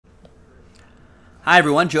Hi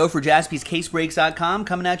everyone, Joe for JaspysCaseBreaks.com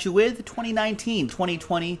coming at you with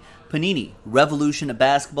 2019-2020 Panini Revolution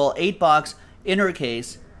Basketball 8-box inner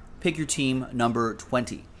case. Pick your team number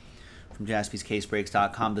 20 from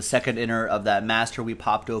JaspysCaseBreaks.com, the second inner of that master we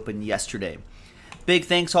popped open yesterday. Big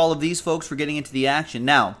thanks to all of these folks for getting into the action.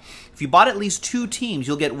 Now, if you bought at least 2 teams,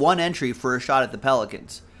 you'll get 1 entry for a shot at the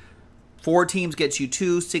Pelicans. 4 teams gets you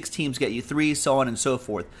 2, 6 teams get you 3, so on and so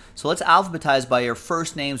forth. So let's alphabetize by your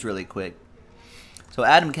first names really quick. So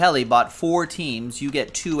Adam Kelly bought 4 teams, you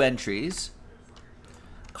get 2 entries.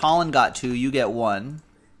 Colin got 2, you get 1.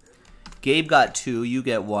 Gabe got 2, you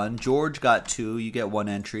get 1. George got 2, you get 1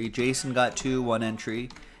 entry. Jason got 2, 1 entry.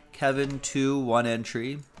 Kevin 2, 1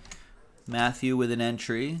 entry. Matthew with an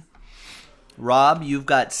entry. Rob, you've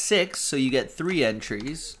got 6, so you get 3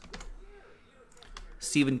 entries.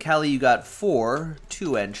 Stephen Kelly, you got 4,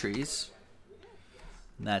 2 entries.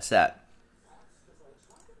 And that's that.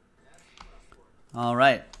 All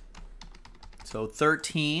right. So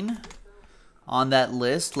 13 on that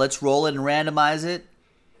list. Let's roll it and randomize it.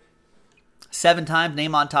 7 times,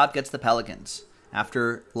 name on top gets the Pelicans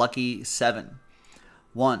after lucky 7.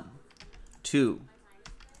 1, 2,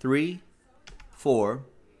 3, 4,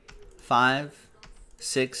 5,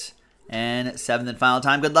 6, and 7th and final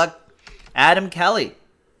time. Good luck, Adam Kelly.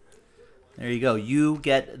 There you go. You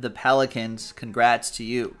get the Pelicans. Congrats to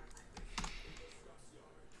you.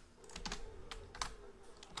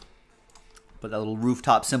 Put that little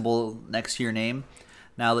rooftop symbol next to your name.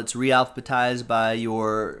 Now let's re-alphabetize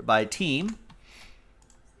by team.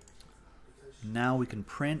 Now we can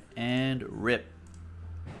print and rip.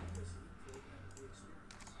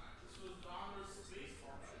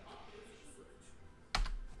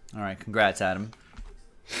 All right, congrats, Adam.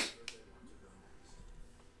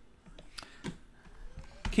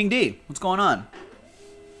 King D, what's going on?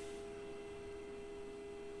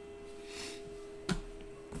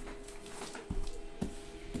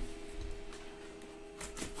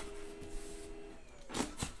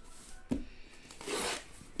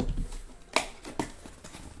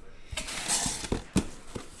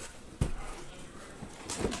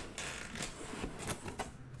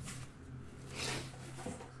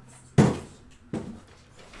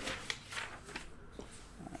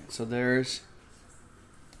 So there's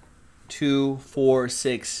 2, 4,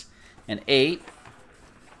 6, and 8.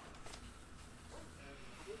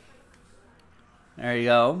 There you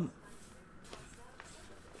go.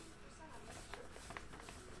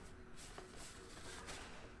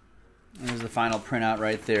 There's the final printout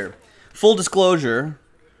right there. Full disclosure,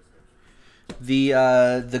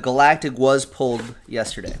 the Galactic was pulled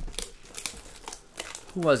yesterday.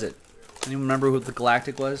 Who was it? Anyone remember who the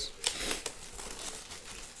Galactic was?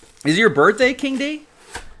 Is it your birthday, King D?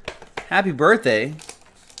 Happy birthday.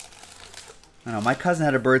 I know, my cousin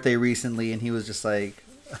had a birthday recently, and he was just like,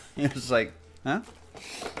 huh?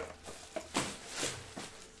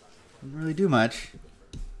 Didn't really do much.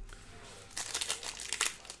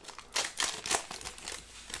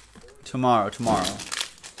 Tomorrow.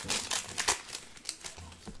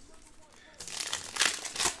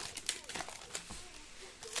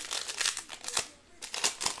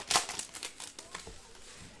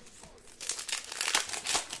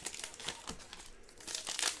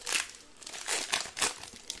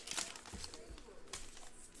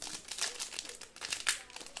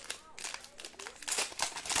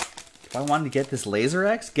 If I wanted to get this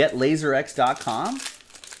LaserX, getlaserx.com?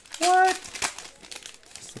 What?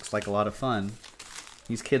 This looks like a lot of fun.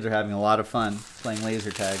 These kids are having a lot of fun playing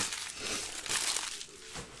laser tag.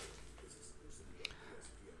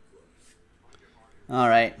 All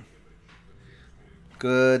right.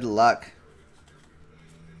 Good luck.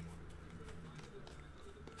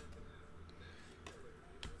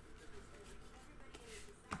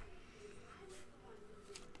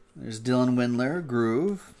 There's Dylan Windler,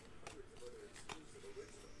 Groove.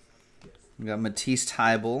 We got Matisse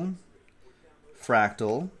Thybulle,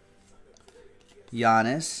 Fractal,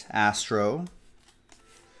 Giannis, Astro,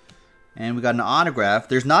 and we got an autograph.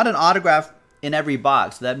 There's not an autograph in every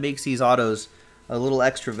box, so that makes these autos a little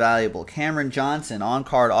extra valuable. Cameron Johnson,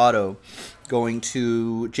 on-card auto, going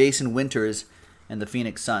to Jason Winters and the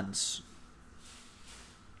Phoenix Suns.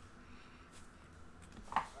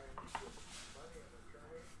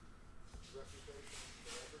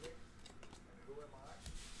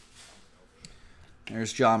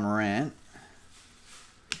 There's John Morant.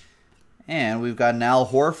 And we've got an Al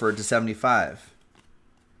Horford to 75.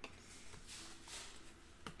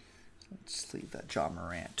 Let's leave that John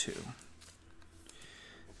Morant too.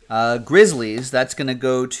 Grizzlies, that's going to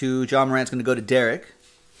go to, John Morant's going to go to Derek.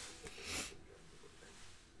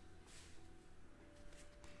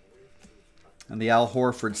 And the Al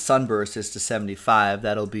Horford Sunburst is to 75.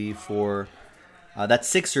 That'll be for, that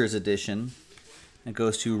Sixers edition. It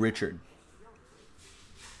goes to Richard.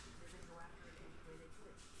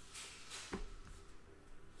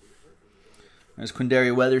 There's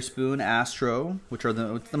Quinndary Weatherspoon, Astro, which are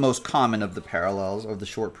the most common of the parallels, of the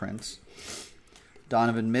short prints.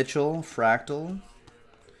 Donovan Mitchell, Fractal.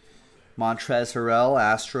 Montrezl Harrell,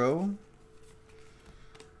 Astro.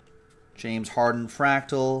 James Harden,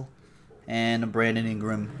 Fractal. And Brandon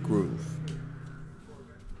Ingram, Groove.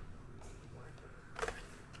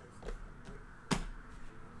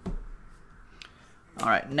 All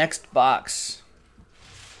right, next box.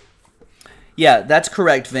 Yeah, that's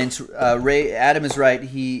correct, Vince. Adam is right.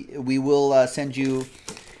 We will send you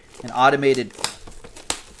an automated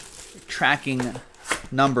tracking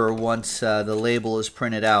number once the label is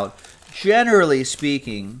printed out. Generally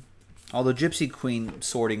speaking, although Gypsy Queen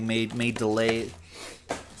sorting may delay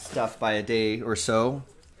stuff by a day or so.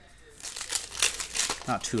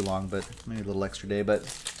 Not too long, but maybe a little extra day. But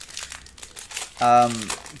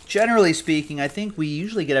generally speaking, I think we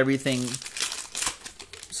usually get everything.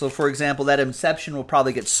 So, for example, that Inception will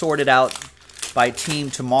probably get sorted out by team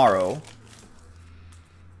tomorrow.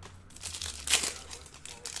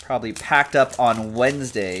 Probably packed up on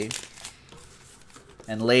Wednesday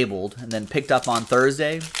and labeled, and then picked up on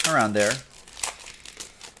Thursday, around there.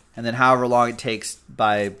 And then however long it takes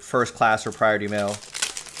by first class or priority mail,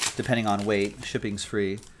 depending on weight, shipping's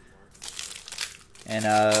free. And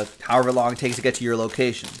however long it takes to get to your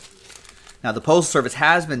location. Now, the Postal Service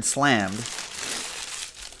has been slammed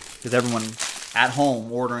because everyone at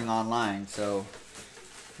home ordering online, so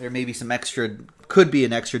there may be some extra, could be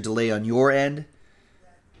an extra delay on your end.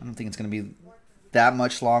 I don't think it's going to be that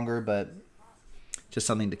much longer, but just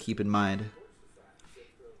something to keep in mind.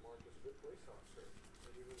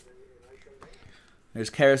 There's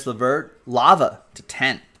Karis LeVert, Lava to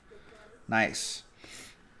 10. Nice.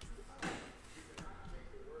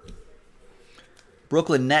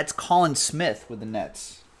 Brooklyn Nets, Colin Smith with the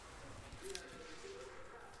Nets.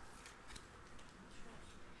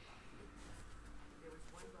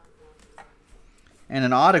 And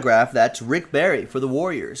an autograph, that's Rick Barry for the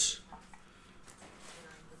Warriors.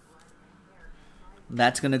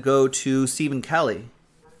 That's going to go to Stephen Kelly.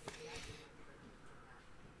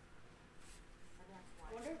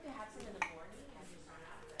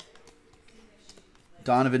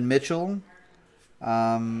 Donovan Mitchell.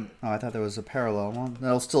 Oh, I thought there was a parallel one.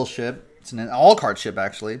 That'll still ship. It's an all-card ship,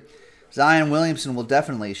 actually. Zion Williamson will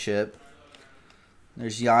definitely ship.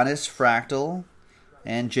 There's Giannis, Fractal,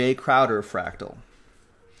 and Jay Crowder, Fractal.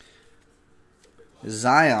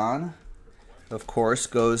 Zion, of course,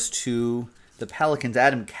 goes to the Pelicans.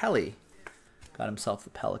 Adam Kelly got himself the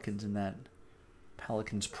Pelicans in that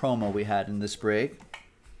Pelicans promo we had in this break.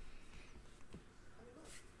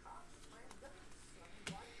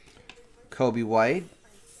 Kobe White.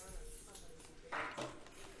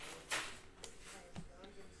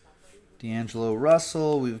 D'Angelo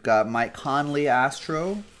Russell. We've got Mike Conley,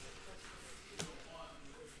 Astro.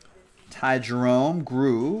 Ty Jerome,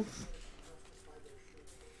 Groove.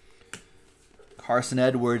 Carson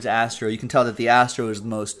Edwards, Astro. You can tell that the Astro is the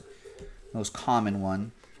most common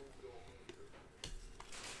one.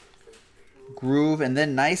 Groove, and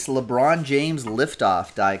then nice LeBron James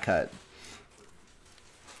liftoff die cut.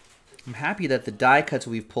 I'm happy that the die cuts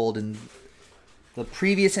we've pulled in the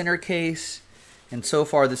previous inner case and so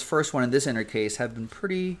far this first one in this inner case have been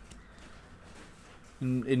pretty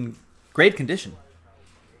in great condition.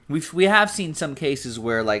 We have seen some cases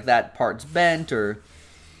where like that part's bent or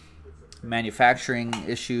manufacturing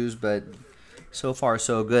issues, but so far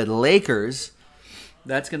so good. Lakers,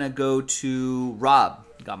 that's going to go to Rob.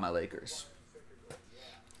 Got my Lakers.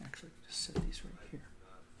 Actually, just set these right here.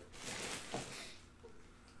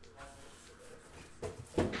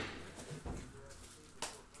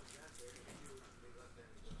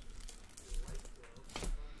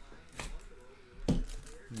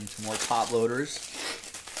 Need some more top loaders.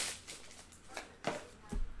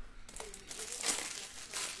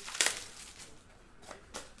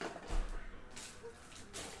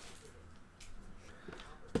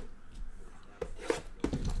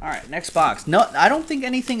 All right, next box. No, I don't think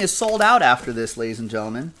anything is sold out after this, ladies and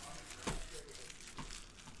gentlemen.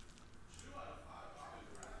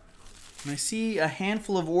 I see a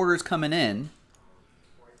handful of orders coming in.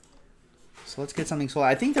 So let's get something sold out.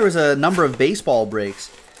 I think there was a number of baseball breaks.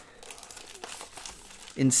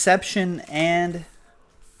 Inception and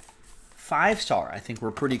 5-star, I think,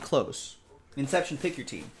 were pretty close. Inception, pick your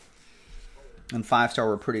team. And 5-star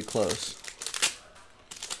were pretty close.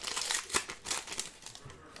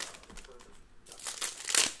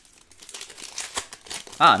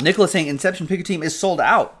 Nicholas saying Inception Pick Your Team is sold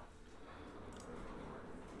out.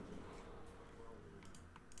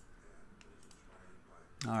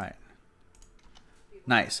 All right.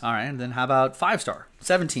 Nice. All right. And then how about 5-star?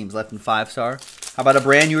 7 teams left in 5-star. How about a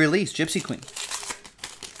brand new release, Gypsy Queen?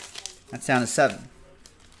 That's down to 7.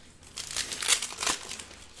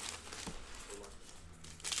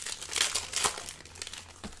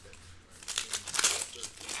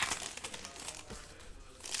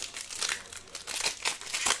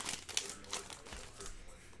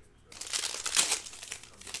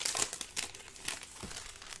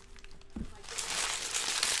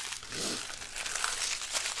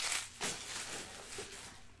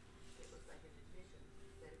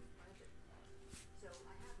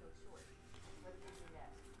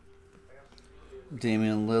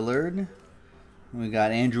 Damian Lillard. We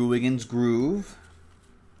got Andrew Wiggins, Groove.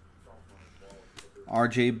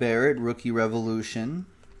 RJ Barrett, Rookie Revolution.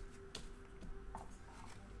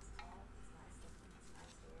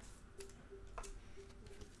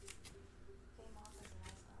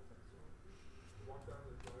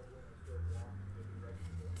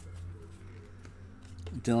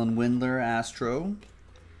 Dylan Windler, Astro.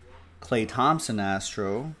 Klay Thompson,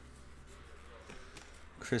 Astro.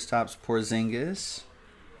 Kristaps Porzingis.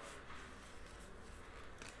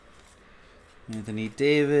 Anthony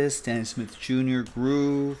Davis, Dennis Smith Jr.,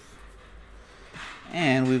 Groove.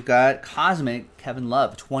 And we've got Cosmic Kevin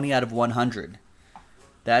Love, 20 out of 100.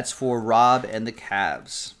 That's for Rob and the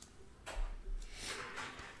Cavs.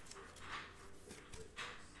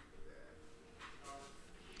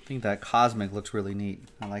 I think that Cosmic looks really neat.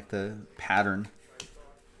 I like the pattern.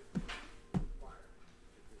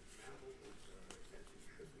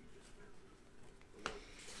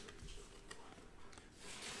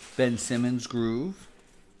 Ben Simmons, Groove.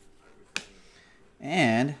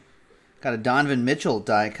 And got a Donovan Mitchell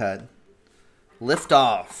die cut. Lift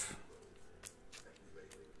Off.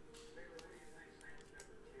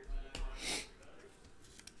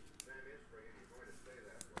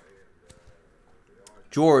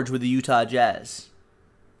 George with the Utah Jazz.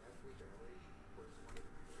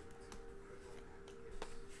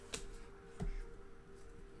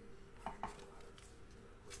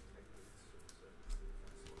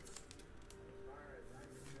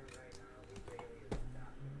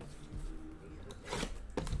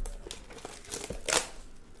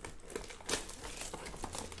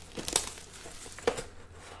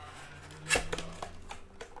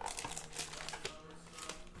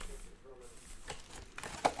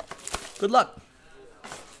 Good luck.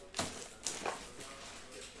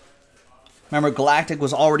 Remember, Galactic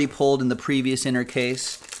was already pulled in the previous inner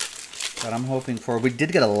case. But I'm hoping for... We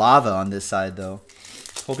did get a lava on this side, though.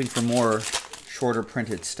 Hoping for more shorter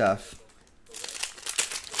printed stuff.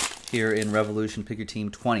 Here in Revolution Pick Your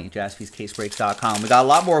Team 20, jaspyscasebreaks.com. We got a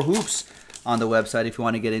lot more hoops on the website if you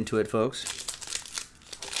want to get into it, folks.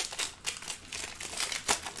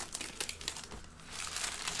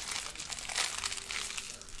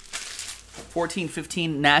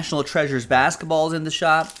 $14.15 National Treasures basketballs in the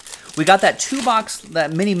shop. We got that 2-box,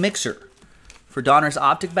 that mini mixer for Donruss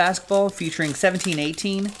Optic basketball featuring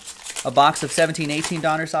 1718, a box of 1718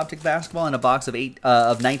 Donruss Optic basketball, and a box of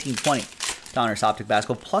 1920 Donruss Optic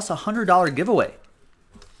basketball, plus a $100 giveaway.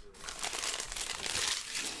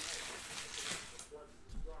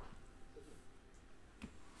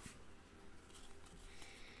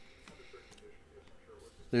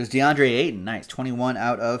 There's DeAndre Ayton. Nice. 21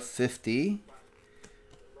 out of 50.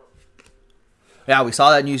 Yeah, we saw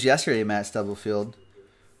that news yesterday, Matt Stubblefield.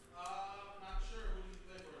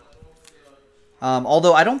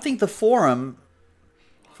 Although I don't think the forum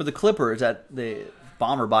for the Clippers, that the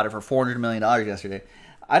Bomber bought it for $400 million yesterday,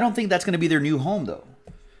 I don't think that's going to be their new home, though.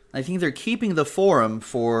 I think they're keeping the forum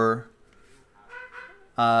for...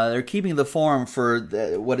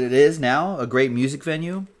 what it is now, a great music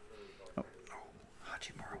venue.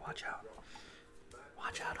 Watch out.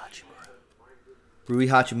 Watch out, Hachimura. Rui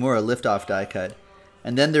Hachimura liftoff die cut.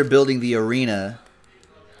 And then they're building the arena,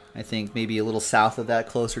 I think maybe a little south of that,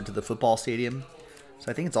 closer to the football stadium.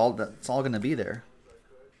 So I think it's all going to be there.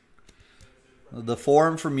 The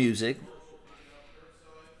Forum for Music.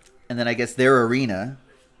 And then I guess their arena,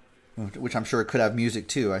 which I'm sure could have music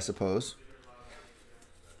too, I suppose.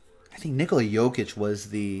 I think Nikola Jokic was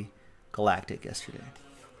the Galactic yesterday.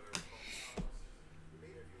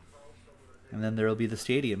 And then there will be the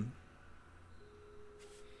stadium.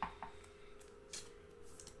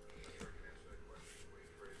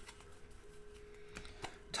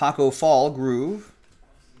 Taco Fall, Groove.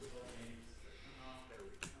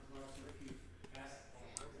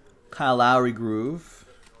 Kyle Lowry, Groove.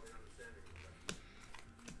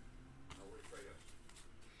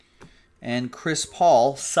 And Chris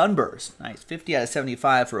Paul, Sunburst. Nice. 50 out of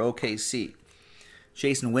 75 for OKC.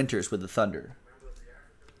 Jason Winters with the Thunder.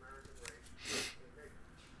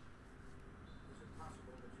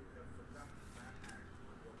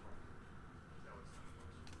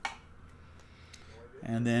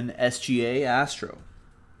 And then SGA, Astro.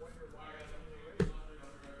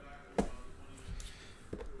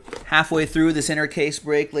 Halfway through this inner case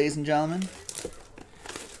break, ladies and gentlemen.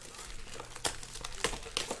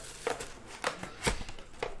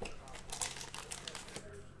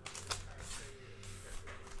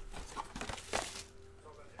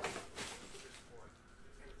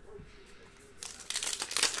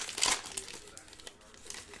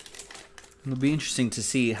 It'll be interesting to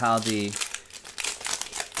see how the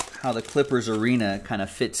Clippers arena kind of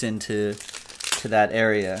fits into that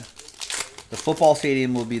area. The football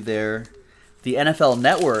stadium will be there. The NFL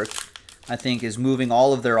Network, I think, is moving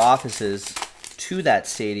all of their offices to that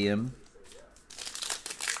stadium,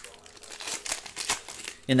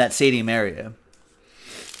 in that stadium area.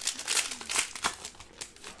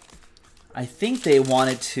 I think they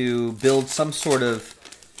wanted to build some sort of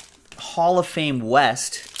Hall of Fame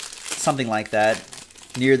West, something like that,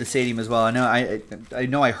 near the stadium as well. I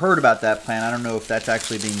know I heard about that plan. I don't know if that's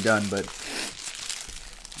actually being done, but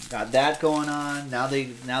got that going on. Now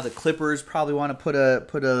the Clippers probably want to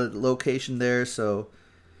put a location there, so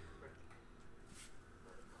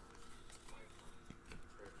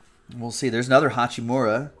we'll see. There's another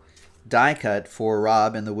Hachimura die cut for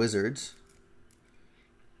Rob and the Wizards.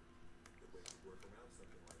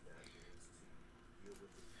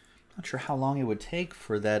 Not sure how long it would take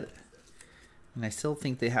for that. And I still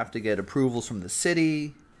think they have to get approvals from the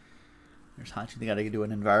city. There's Hachi. They got to do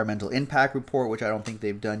an environmental impact report, which I don't think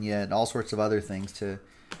they've done yet. And all sorts of other things to,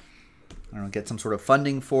 I don't know, get some sort of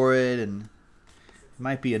funding for it. And it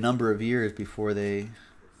might be a number of years before they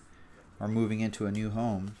are moving into a new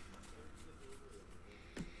home.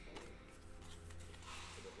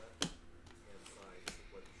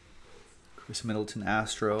 Chris Middleton,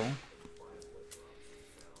 Astro.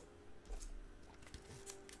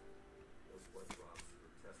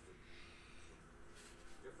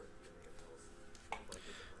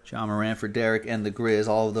 John Moran for Derek and the Grizz.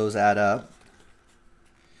 All of those add up.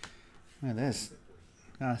 Look at this.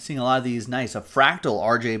 Seeing a lot of these nice. A fractal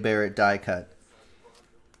RJ Barrett die cut.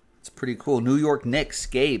 It's pretty cool. New York Knicks.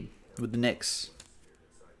 Gabe with the Knicks.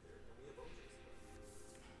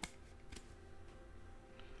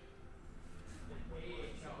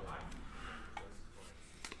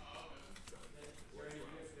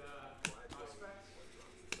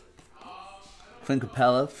 Clint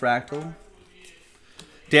Capella, fractal.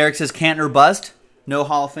 Derek says Cantner bust. No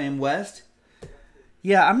Hall of Fame West.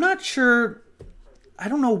 Yeah, I'm not sure. I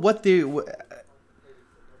don't know what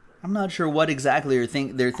I'm not sure what exactly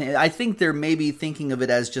they're thinking. I think they're maybe thinking of it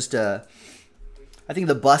as just a. I think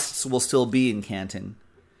the busts will still be in Canton.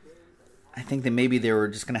 I think that maybe they were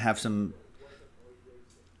just going to have some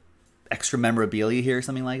extra memorabilia here,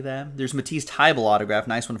 something like that. There's Matisse Thybulle autograph,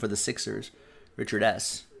 nice one for the Sixers. Richard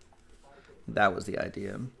S. That was the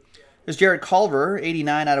idea. There's Jarrett Culver,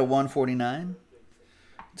 89 out of 149.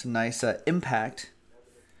 It's a nice impact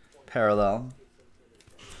parallel.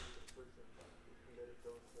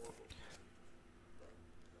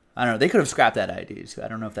 I don't know. They could have scrapped that idea. So I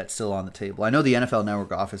don't know if that's still on the table. I know the NFL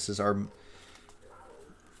Network offices are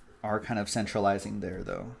kind of centralizing there,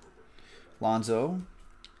 though. Lonzo.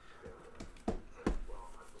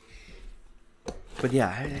 But yeah,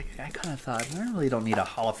 I kind of thought, I really don't need a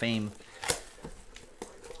Hall of Fame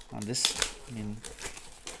on this. I mean,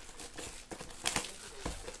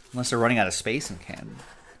 unless they're running out of space in Canton.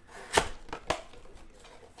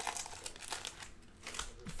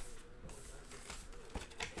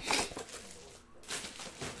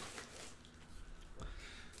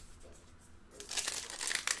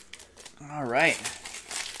 All right.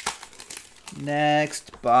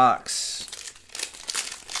 Next box.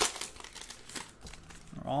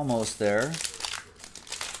 We're almost there.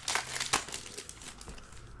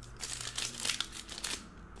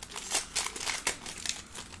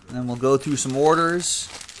 And then we'll go through some orders,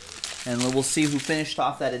 and we'll see who finished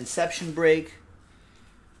off that Inception break.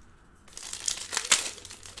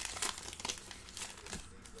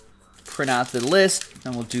 Print out the list,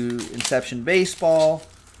 and we'll do Inception Baseball,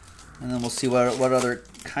 and then we'll see what other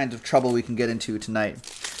kind of trouble we can get into tonight.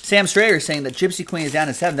 Sam Strayer is saying that Gypsy Queen is down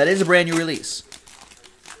to 7. That is a brand new release.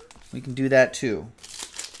 We can do that too.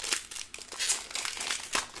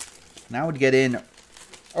 And I would get in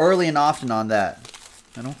early and often on that.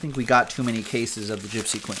 I don't think we got too many cases of the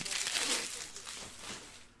Gypsy Queen.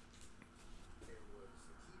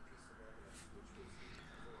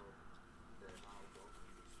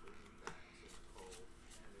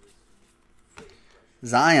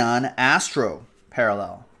 Zion Astro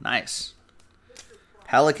parallel. Nice.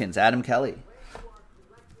 Pelicans, Adam Kelly.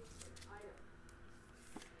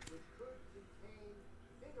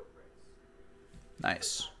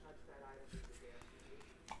 Nice.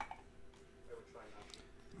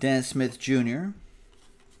 Dennis Smith Jr.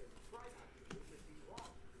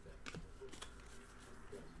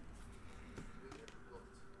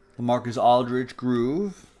 LaMarcus Aldridge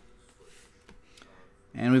Groove.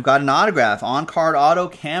 And we've got an autograph. On-card auto,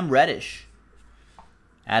 Cam Reddish.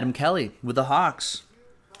 Adam Kelly with the Hawks.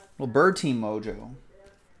 Little bird team mojo.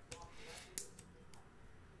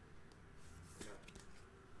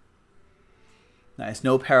 Nice.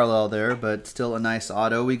 No parallel there, but still a nice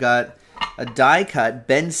auto. We got a die cut.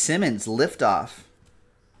 Ben Simmons, liftoff.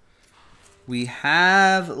 We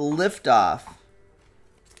have liftoff.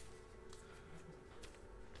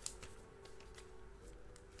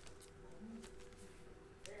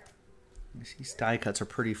 These die cuts are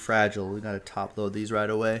pretty fragile. We got to top load these right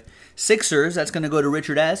away. Sixers, that's going to go to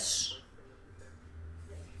Richard S.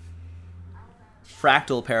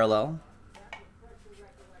 Fractal parallel.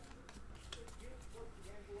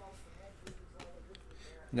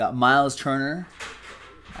 We got Miles Turner,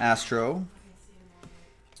 Astro.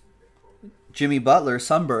 Jimmy Butler,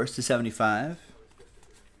 Sunburst to 75.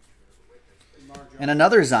 And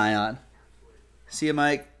another Zion. See you,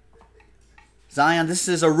 Mike. Zion, this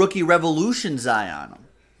is a Rookie Revolution Zion.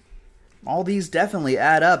 All these definitely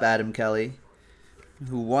add up, Adam Kelly,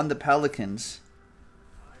 who won the Pelicans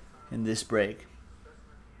in this break.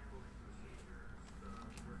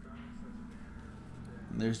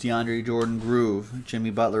 There's DeAndre Jordan Groove.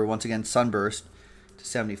 Jimmy Butler, once again, Sunburst to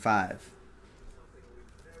 75.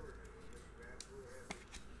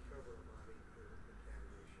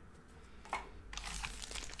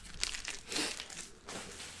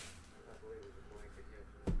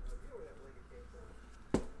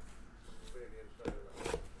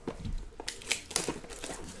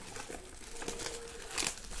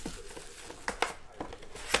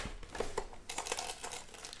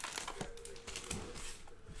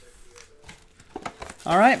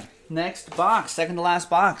 All right, next box, second to last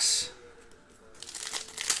box.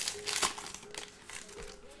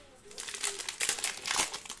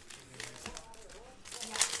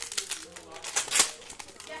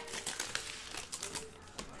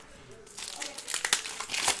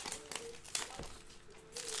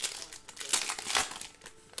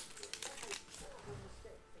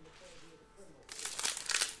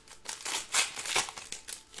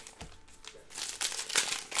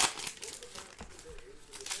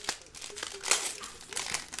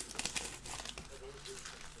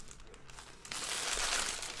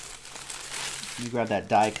 Let me grab that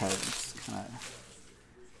die cut.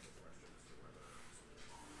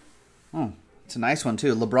 Oh, it's a nice one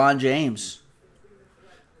too. LeBron James.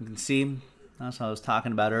 You can see, that's what I was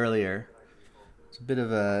talking about earlier. It's a bit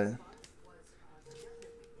of a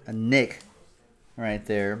nick right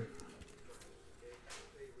there.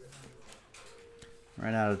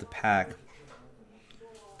 Right out of the pack.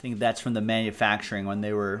 I think that's from the manufacturing when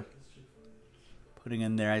they were putting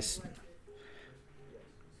in there.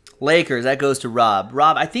 Lakers, that goes to Rob.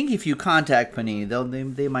 Rob, I think if you contact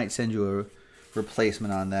Panini, they might send you a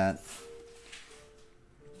replacement on that.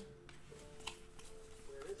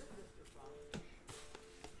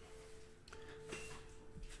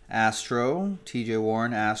 Astro, TJ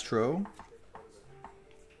Warren, Astro.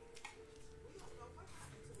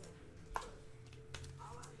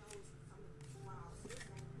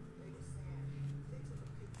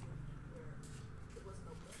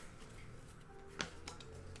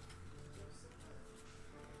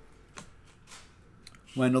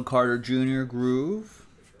 Wendell Carter Jr. Groove.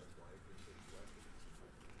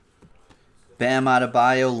 Bam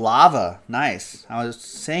Adebayo Lava. Nice. I was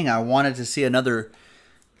saying I wanted to see another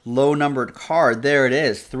low-numbered card. There it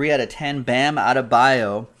is. 3 out of 10. Bam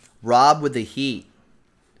Adebayo. Rob with the Heat.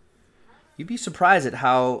 You'd be surprised at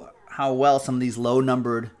how well some of these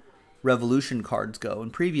low-numbered Revolution cards go.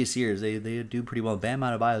 In previous years, they do pretty well. Bam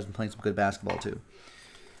Adebayo's been playing some good basketball, too.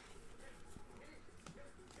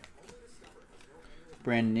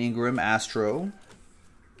 Brandon Ingram, Astro.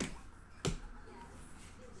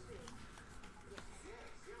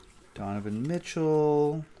 Donovan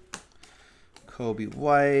Mitchell. Kobe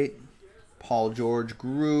White. Paul George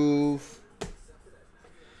Groove.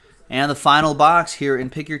 And the final box here in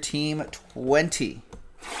Pick Your Team 20.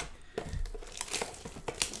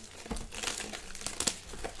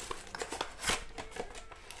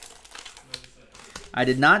 I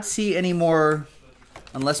did not see any more,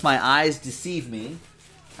 unless my eyes deceive me,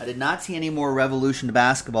 I did not see any more Revolution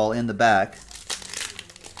basketball in the back.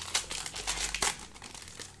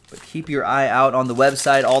 Keep your eye out on the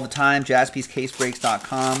website all the time,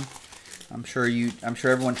 jaspyscasebreaks.com. I'm sure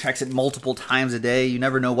everyone checks it multiple times a day. You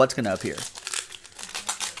never know what's going to appear.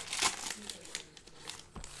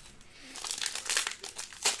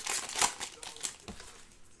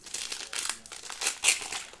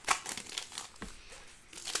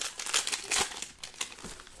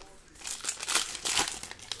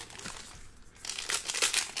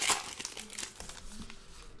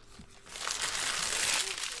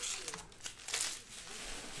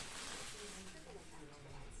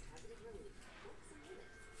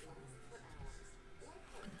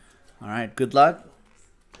 All right, good luck.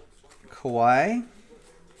 Kawhi.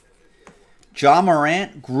 Ja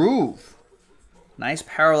Morant, Groove. Nice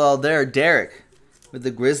parallel there, Derek, with the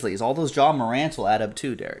Grizzlies. All those Ja Morants will add up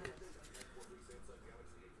too, Derek.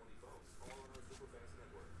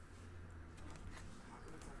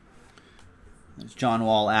 There's John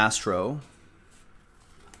Wall, Astro.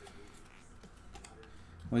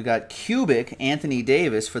 We got Cubic, Anthony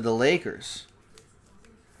Davis for the Lakers.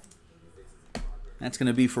 That's going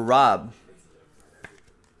to be for Rob.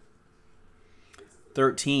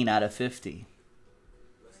 13 out of 50.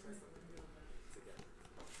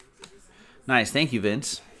 Nice. Thank you,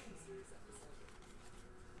 Vince.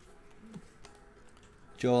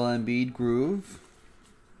 Joel Embiid, Groove.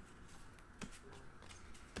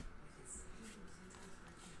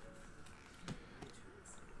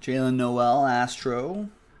 Jalen Noel, Astro.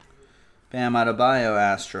 Bam Adebayo,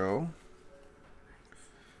 Astro.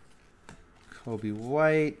 Kobe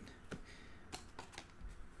White,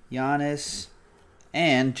 Giannis,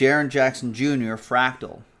 and Jaren Jackson Jr.,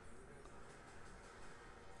 Fractal.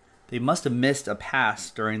 They must have missed a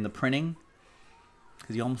pass during the printing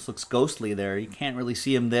because he almost looks ghostly there. You can't really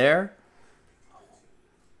see him there. Oh,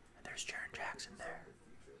 there's Jaren Jackson there.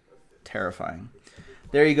 Terrifying.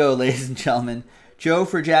 There you go, ladies and gentlemen. Joe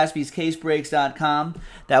for JaspysCaseBreaks.com.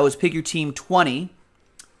 That was Pick Your Team 20,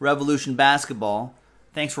 Revolution Basketball.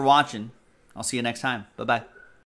 Thanks for watching. I'll see you next time. Bye-bye.